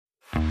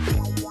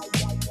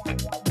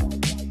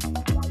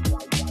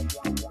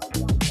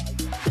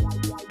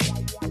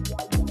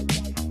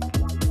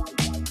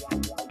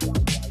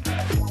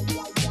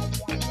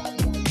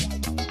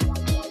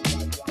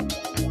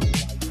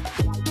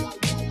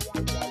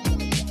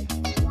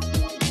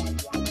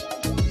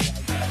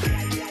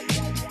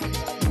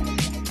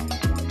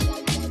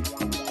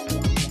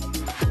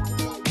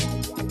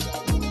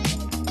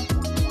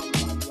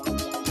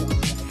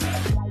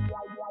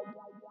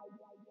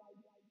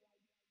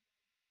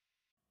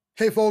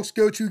Hey folks,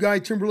 go-to guy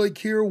Timberlake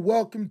here.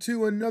 Welcome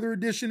to another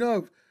edition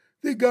of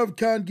the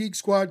GovCon Geek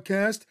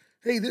Squadcast.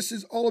 Hey, this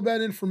is all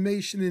about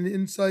information and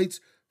insights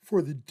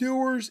for the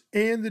doers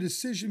and the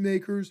decision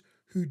makers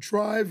who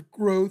drive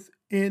growth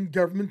in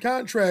government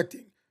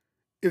contracting.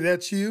 If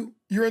that's you,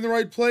 you're in the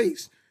right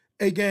place.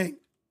 Hey gang,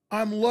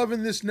 I'm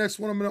loving this next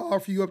one I'm going to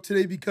offer you up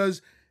today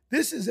because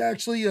this is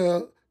actually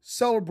a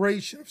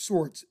celebration of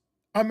sorts.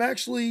 I'm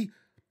actually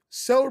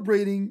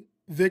celebrating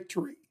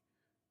victory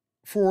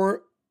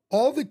for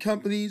all the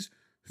companies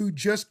who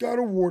just got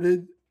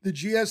awarded the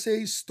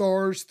GSA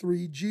STARS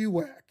 3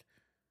 GWAC.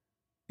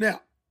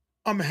 Now,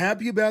 I'm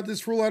happy about this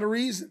for a lot of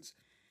reasons.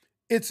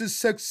 It's a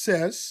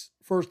success,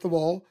 first of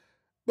all,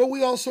 but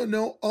we also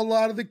know a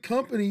lot of the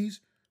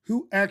companies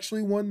who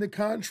actually won the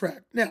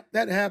contract. Now,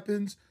 that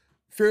happens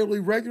fairly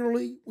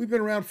regularly. We've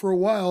been around for a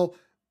while,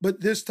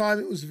 but this time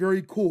it was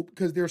very cool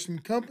because there are some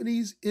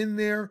companies in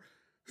there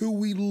who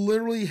we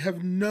literally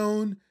have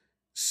known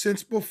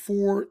since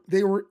before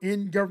they were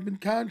in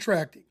government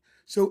contracting.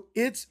 So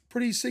it's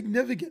pretty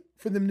significant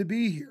for them to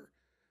be here.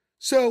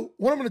 So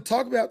what I'm going to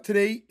talk about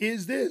today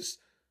is this.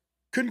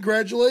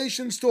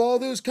 Congratulations to all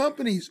those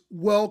companies.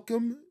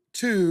 Welcome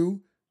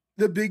to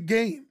the big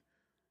game.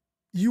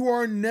 You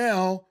are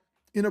now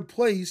in a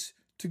place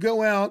to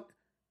go out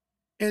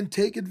and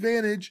take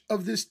advantage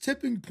of this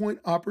tipping point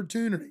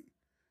opportunity.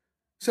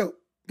 So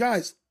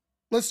guys,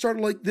 let's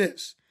start like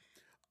this.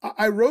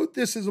 I wrote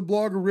this as a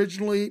blog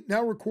originally,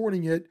 now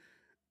recording it,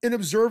 in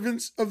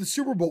observance of the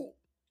Super Bowl.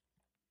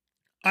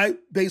 I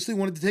basically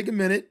wanted to take a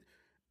minute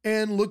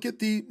and look at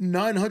the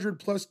 900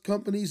 plus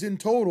companies in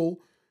total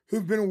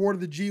who've been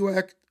awarded the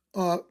GWAC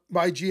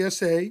by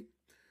GSA,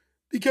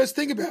 because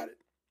think about it,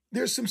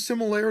 there's some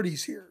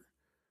similarities here.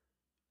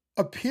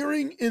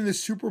 Appearing in the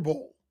Super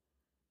Bowl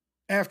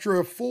after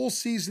a full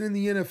season in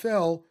the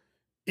NFL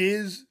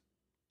is,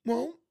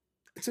 well,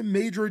 it's a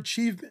major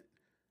achievement.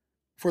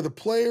 For the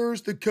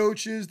players, the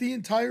coaches, the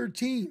entire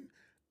team,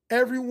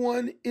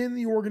 everyone in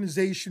the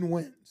organization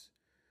wins.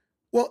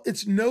 Well,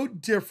 it's no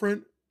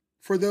different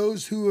for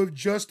those who have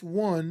just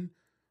won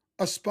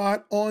a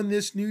spot on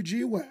this new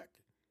GWAC.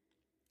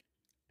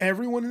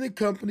 Everyone in the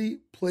company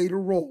played a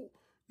role,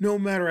 no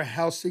matter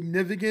how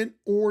significant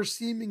or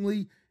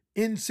seemingly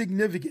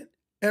insignificant.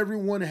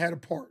 Everyone had a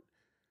part.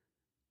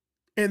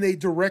 And they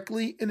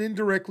directly and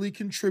indirectly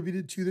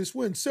contributed to this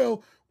win.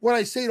 So what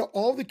I say to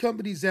all the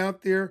companies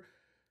out there,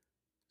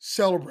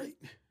 celebrate.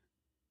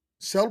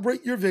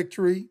 Celebrate your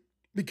victory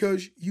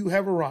because you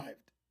have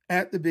arrived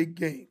at the big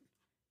game.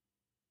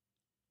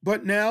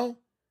 But now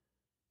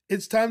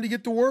it's time to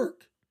get to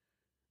work.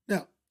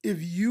 Now,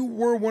 if you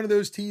were one of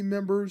those team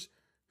members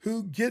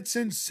who gets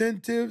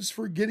incentives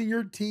for getting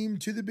your team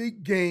to the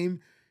big game,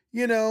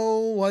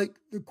 like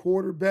the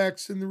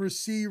quarterbacks and the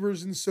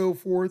receivers and so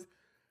forth,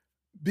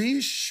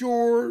 be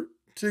sure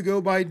to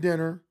go buy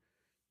dinner,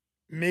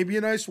 maybe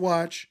a nice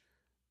watch,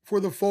 for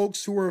the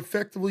folks who are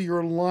effectively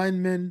your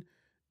linemen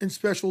and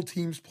special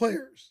teams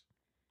players.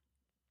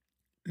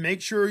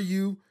 Make sure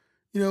you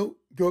go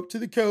up to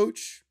the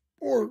coach,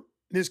 or in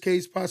this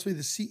case, possibly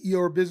the CEO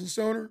or business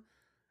owner,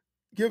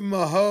 give them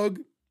a hug,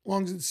 as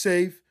long as it's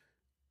safe,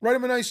 write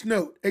them a nice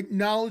note,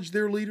 acknowledge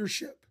their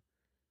leadership.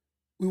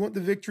 We want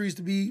the victories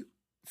to be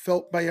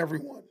felt by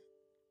everyone.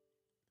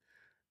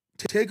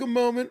 Take a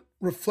moment,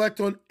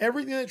 reflect on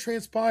everything that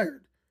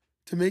transpired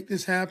to make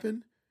this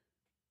happen.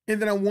 And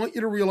then I want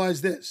you to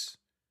realize this.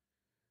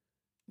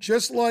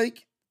 Just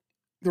like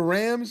the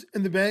Rams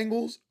and the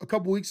Bengals a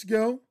couple weeks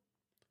ago,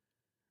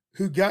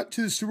 who got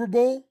to the Super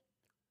Bowl,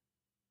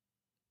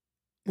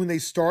 when they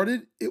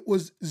started, it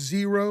was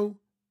 0-0.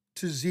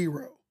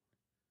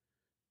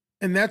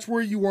 And that's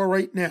where you are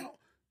right now.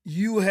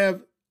 You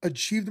have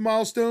achieved the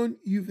milestone,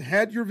 you've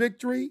had your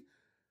victory,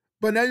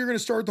 but now you're going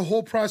to start the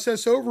whole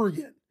process over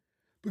again,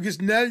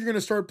 because now you're going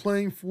to start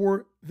playing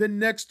for the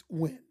next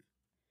win.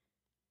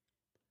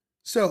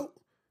 So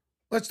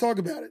let's talk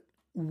about it.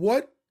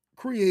 What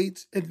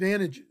creates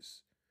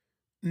advantages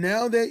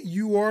now that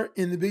you are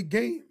in the big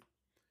game?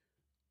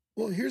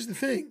 Well, here's the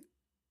thing.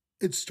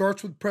 It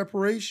starts with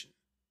preparation.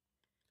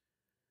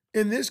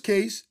 In this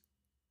case,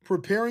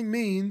 preparing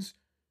means,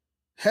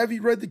 have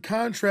you read the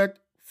contract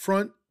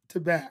front to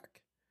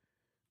back?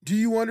 Do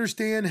you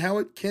understand how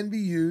it can be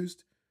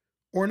used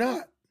or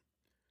not?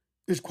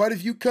 There's quite a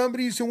few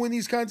companies who win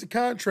these kinds of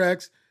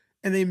contracts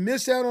and they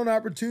miss out on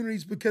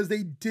opportunities because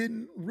they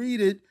didn't read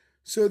it,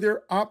 so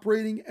they're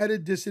operating at a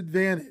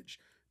disadvantage.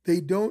 They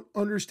don't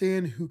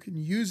understand who can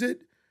use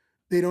it.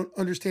 They don't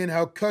understand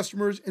how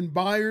customers and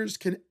buyers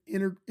can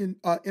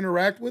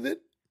interact with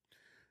it.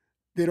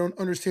 They don't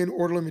understand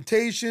order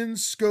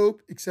limitations,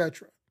 scope,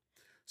 etc.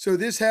 So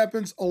this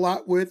happens a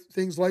lot with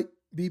things like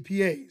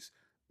BPAs,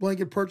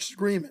 blanket purchase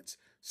agreements.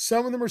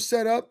 Some of them are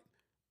set up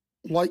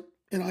like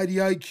an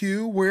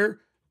IDIQ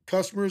where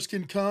customers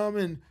can come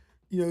and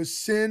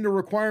send a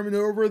requirement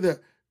over.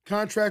 The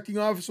contracting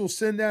office will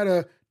send out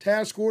a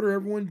task order.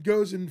 Everyone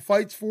goes and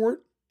fights for it.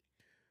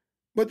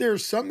 But there are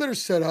some that are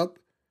set up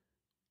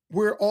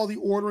where all the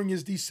ordering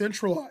is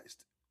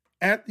decentralized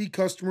at the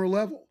customer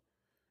level.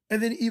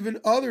 And then even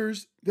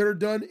others that are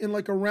done in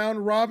like a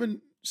round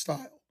robin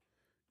style.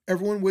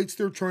 Everyone waits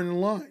their turn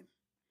in line.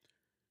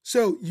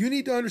 So you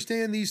need to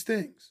understand these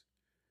things.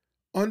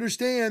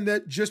 Understand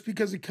that just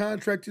because a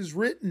contract is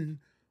written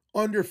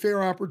under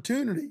fair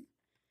opportunity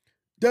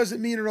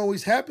doesn't mean it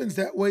always happens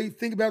that way.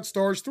 Think about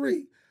Stars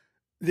 3.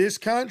 This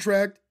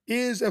contract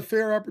is a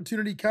fair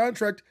opportunity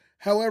contract.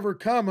 However,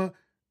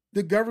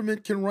 the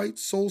government can write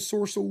sole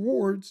source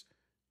awards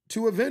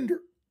to a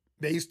vendor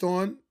based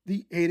on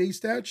the 8A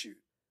statute.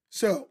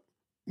 So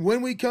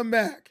when we come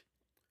back,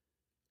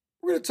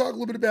 we're going to talk a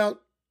little bit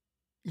about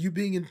you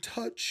being in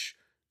touch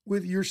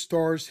with your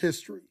Stars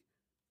history.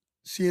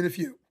 See you in a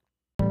few.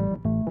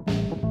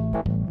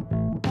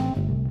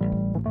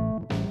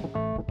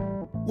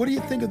 What do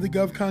you think of the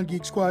GovCon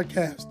Geek Squad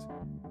cast?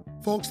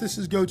 Folks, this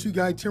is go-to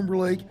guy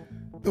Timberlake,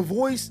 the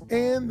voice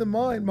and the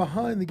mind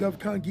behind the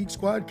GovCon Geek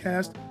Squad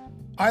cast.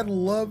 I'd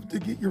love to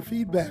get your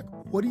feedback.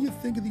 What do you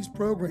think of these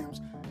programs?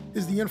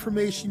 Is the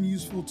information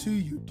useful to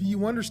you? Do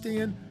you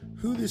understand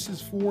who this is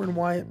for and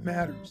why it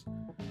matters?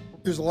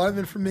 There's a lot of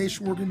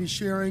information we're going to be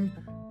sharing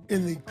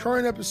in the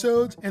current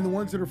episodes and the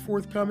ones that are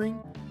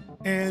forthcoming,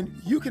 and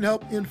you can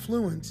help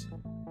influence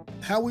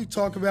how we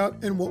talk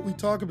about and what we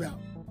talk about.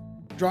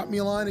 Drop me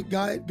a line at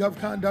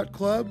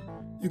guy@govcon.club.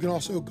 You can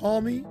also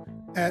call me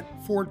at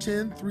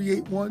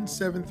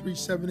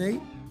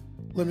 410-381-7378.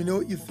 Let me know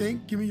what you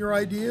think. Give me your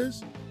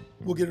ideas.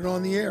 We'll get it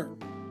on the air.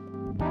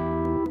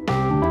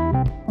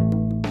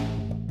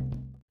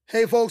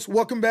 Hey folks,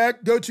 welcome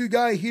back. Go-to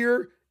guy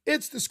here.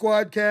 It's the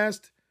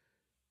Squadcast.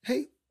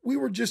 Hey, we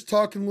were just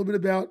talking a little bit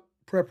about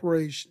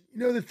preparation. You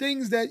know, the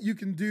things that you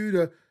can do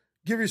to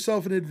give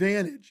yourself an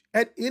advantage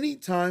at any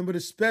time, but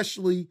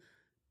especially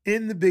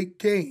in the big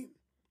game.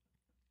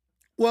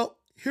 Well,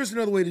 here's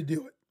another way to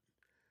do it.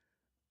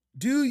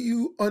 Do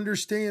you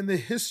understand the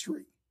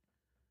history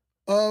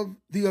of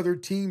the other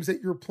teams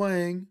that you're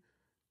playing,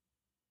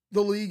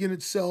 the league in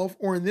itself,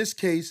 or in this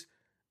case,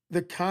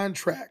 the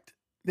contract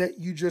that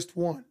you just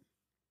won?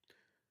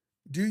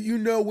 Do you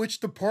know which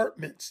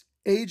departments,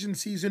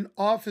 agencies, and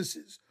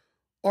offices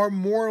are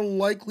more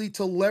likely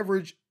to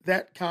leverage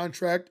that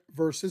contract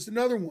versus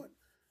another one?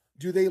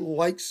 Do they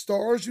like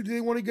Stars, or do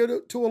they want to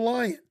go to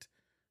Alliant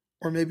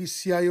or maybe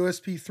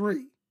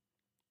CIOSP3?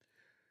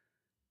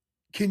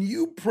 Can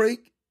you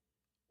break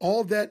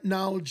all that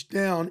knowledge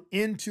down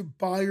into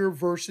buyer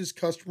versus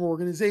customer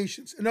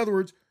organizations? In other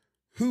words,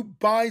 who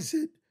buys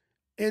it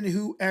and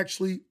who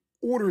actually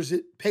orders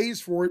it, pays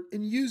for it,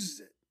 and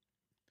uses it?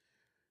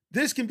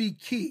 This can be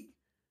key.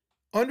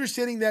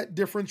 Understanding that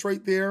difference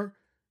right there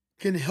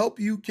can help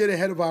you get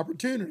ahead of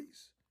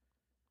opportunities.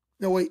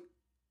 Now, wait.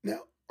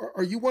 Now,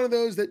 are you one of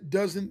those that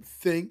doesn't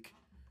think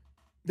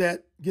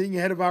that getting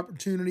ahead of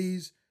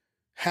opportunities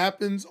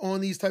happens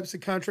on these types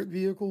of contract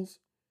vehicles?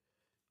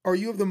 Are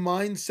you of the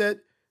mindset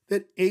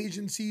that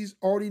agencies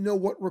already know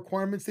what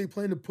requirements they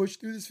plan to push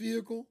through this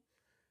vehicle?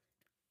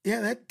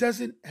 Yeah, that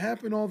doesn't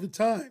happen all the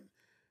time.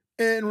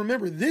 And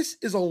remember, this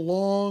is a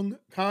long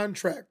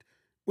contract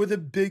with a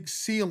big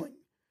ceiling.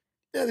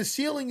 Now, the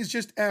ceiling is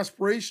just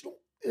aspirational.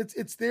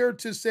 It's there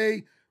to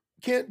say,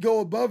 can't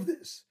go above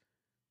this.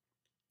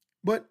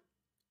 But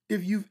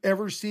if you've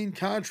ever seen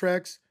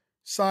contracts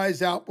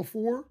size out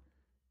before,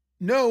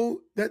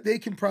 know that they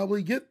can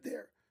probably get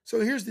there.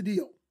 So here's the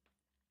deal.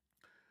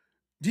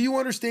 Do you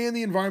understand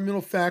the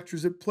environmental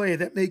factors at play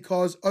that may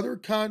cause other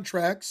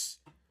contracts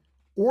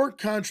or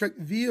contract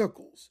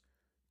vehicles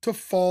to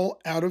fall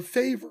out of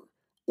favor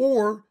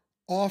or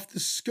off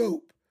the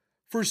scope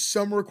for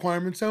some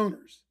requirements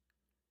owners?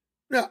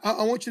 Now,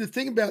 I want you to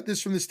think about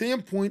this from the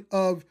standpoint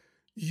of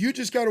you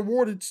just got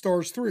awarded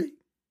Stars 3.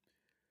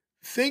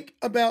 Think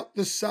about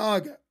the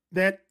saga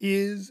that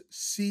is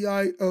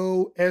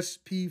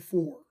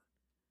CIOSP4.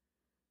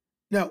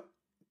 Now,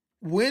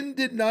 when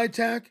did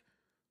NITAC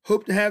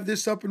hope to have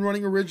this up and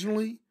running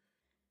originally?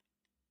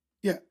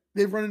 Yeah,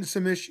 they've run into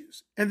some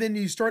issues. And then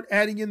you start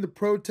adding in the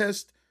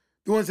protests,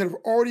 the ones that have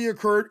already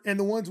occurred, and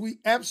the ones we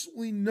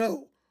absolutely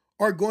know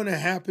are going to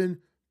happen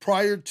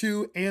prior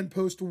to and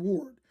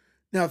post-award.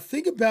 Now,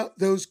 think about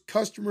those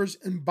customers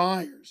and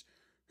buyers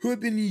who have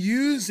been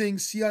using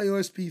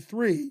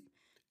CIOSP3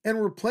 and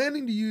were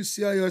planning to use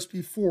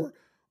CIOSP4.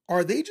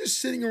 Are they just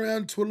sitting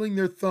around twiddling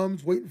their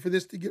thumbs waiting for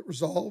this to get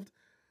resolved?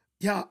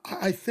 Yeah,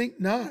 I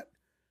think not.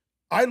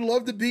 I'd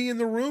love to be in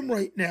the room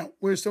right now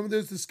where some of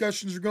those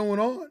discussions are going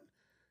on.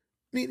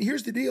 I mean,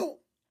 here's the deal.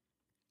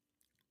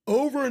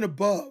 Over and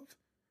above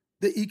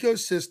the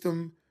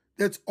ecosystem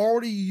that's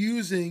already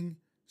using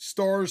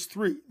Stars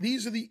 3,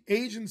 these are the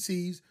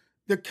agencies,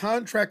 the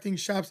contracting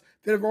shops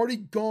that have already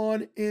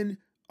gone and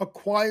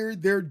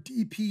acquired their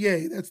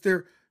DPA. That's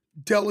their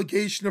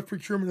Delegation of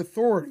Procurement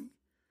Authority.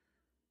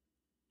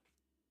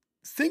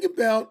 Think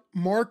about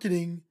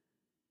marketing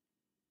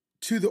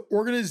to the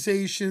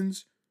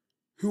organizations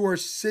who are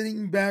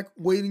sitting back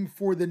waiting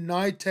for the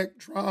NITAC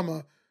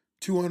drama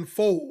to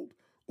unfold,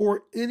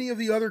 or any of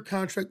the other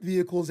contract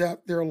vehicles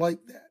out there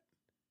like that.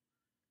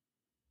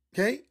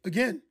 Okay?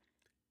 Again,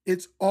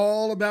 it's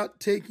all about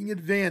taking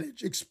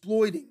advantage,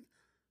 exploiting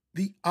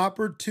the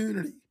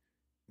opportunity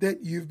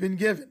that you've been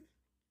given.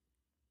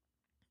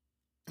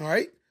 All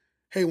right?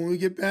 Hey, when we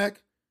get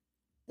back,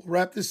 we'll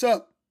wrap this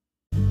up.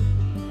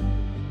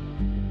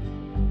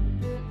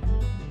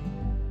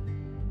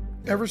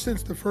 Ever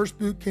since the first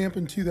boot camp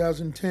in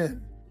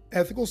 2010,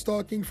 Ethical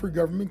Stalking for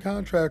Government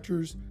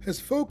Contractors has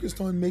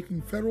focused on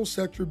making federal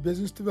sector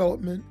business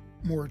development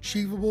more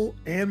achievable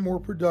and more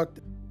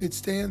productive. It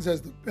stands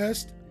as the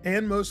best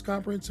and most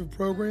comprehensive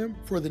program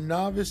for the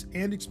novice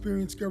and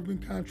experienced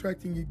government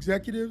contracting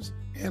executives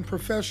and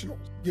professionals.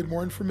 Get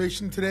more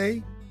information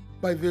today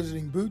by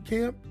visiting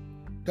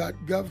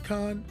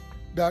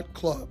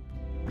bootcamp.govcon.club.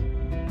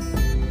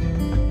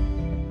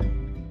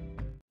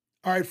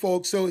 All right,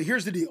 folks, so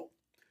here's the deal.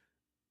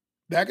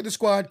 Back at the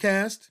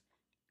Squadcast,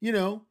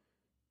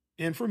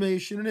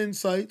 information and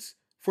insights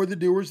for the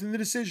doers and the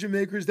decision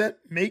makers that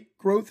make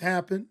growth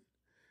happen.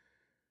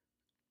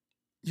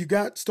 You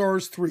got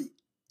Stars 3.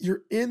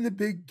 You're in the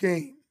big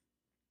game.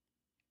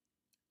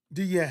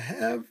 Do you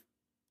have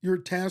your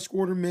task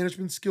order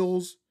management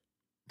skills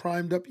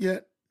primed up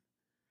yet?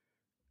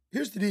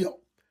 Here's the deal.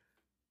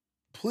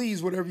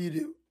 Please, whatever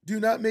you do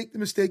not make the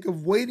mistake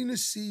of waiting to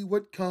see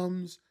what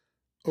comes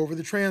over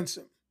the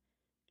transom.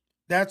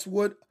 That's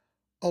what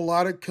a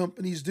lot of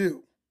companies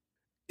do.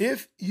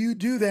 If you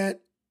do that,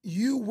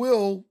 you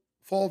will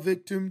fall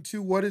victim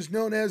to what is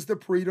known as the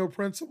Pareto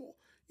principle,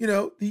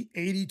 the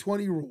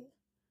 80-20 rule.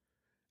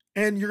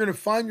 And you're going to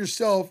find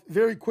yourself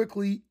very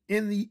quickly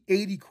in the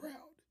 80 crowd.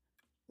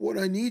 What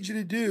I need you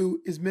to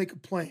do is make a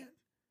plan.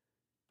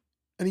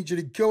 I need you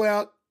to go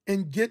out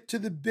and get to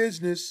the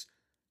business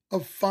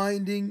of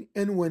finding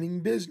and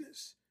winning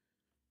business.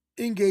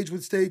 Engage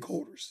with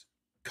stakeholders,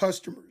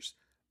 customers,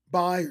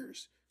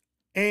 buyers,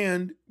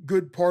 and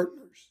good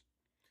partners.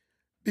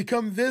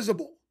 Become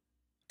visible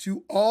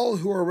to all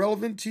who are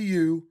relevant to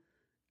you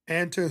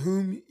and to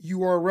whom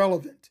you are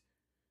relevant.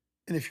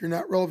 And if you're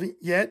not relevant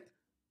yet,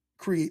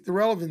 create the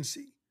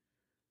relevancy.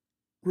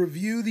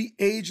 Review the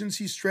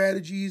agency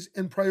strategies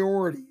and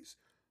priorities.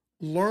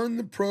 Learn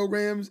the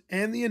programs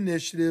and the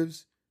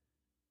initiatives.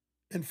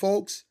 And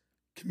folks,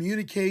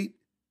 communicate,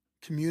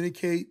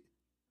 communicate,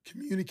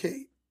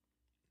 communicate.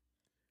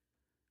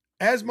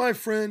 As my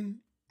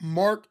friend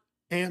Mark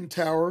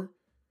Amtower,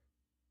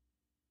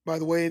 by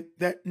the way,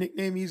 that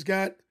nickname he's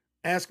got,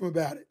 ask him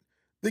about it.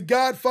 The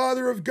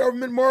godfather of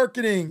government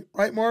marketing,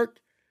 right, Mark?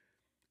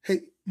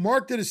 Hey,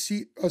 Mark did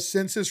a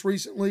census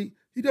recently.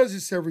 He does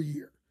this every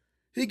year.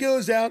 He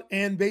goes out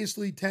and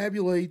basically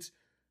tabulates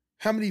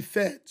how many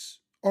feds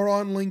are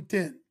on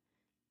LinkedIn.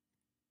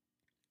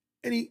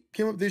 And he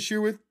came up this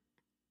year with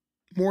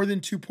more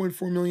than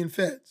 2.4 million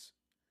feds.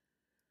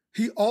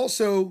 He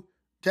also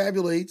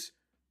tabulates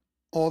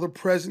all the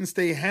presence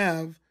they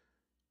have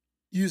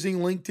using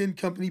LinkedIn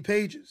company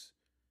pages.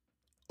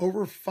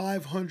 Over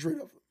 500 of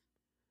them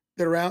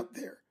that are out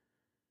there.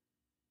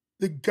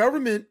 The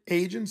government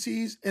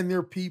agencies and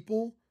their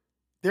people,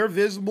 they're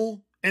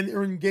visible and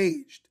they're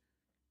engaged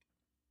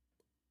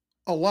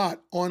a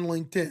lot on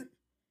LinkedIn.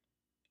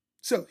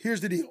 So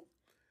here's the deal.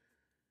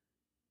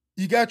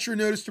 You got your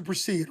notice to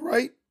proceed,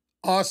 right?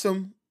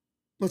 Awesome.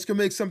 Let's go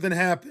make something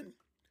happen.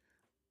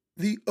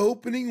 The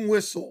opening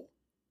whistle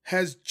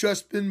has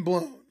just been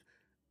blown.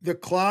 The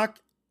clock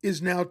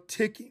is now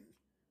ticking.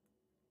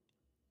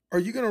 Are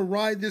you going to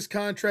ride this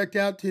contract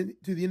out to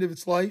the end of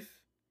its life?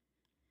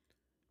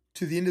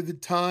 To the end of the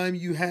time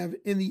you have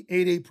in the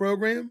 8A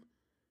program?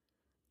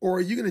 Or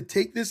are you going to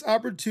take this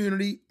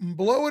opportunity and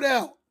blow it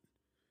out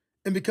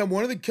and become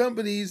one of the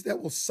companies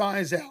that will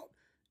size out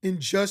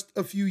in just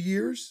a few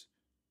years?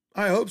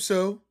 I hope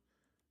so.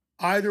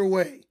 Either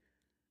way,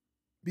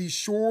 be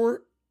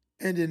sure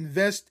and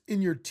invest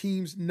in your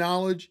team's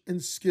knowledge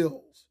and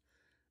skills.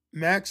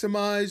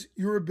 Maximize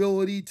your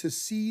ability to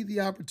see the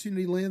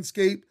opportunity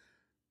landscape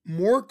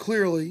more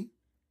clearly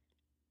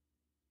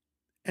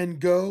and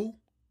go,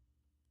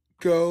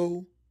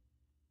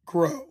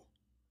 grow.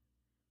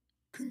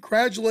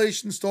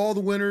 Congratulations to all the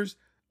winners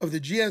of the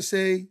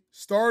GSA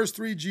Stars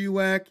 3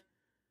 GWAC.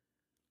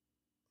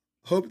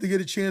 Hope to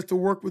get a chance to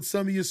work with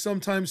some of you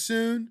sometime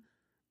soon,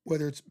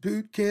 whether it's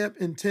boot camp,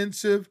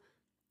 intensive,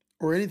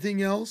 or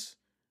anything else.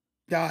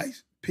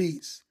 Guys,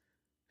 peace,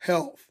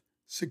 health,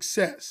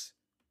 success.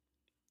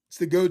 It's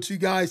the go-to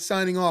guy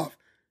signing off.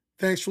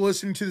 Thanks for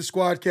listening to the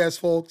Squadcast,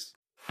 folks.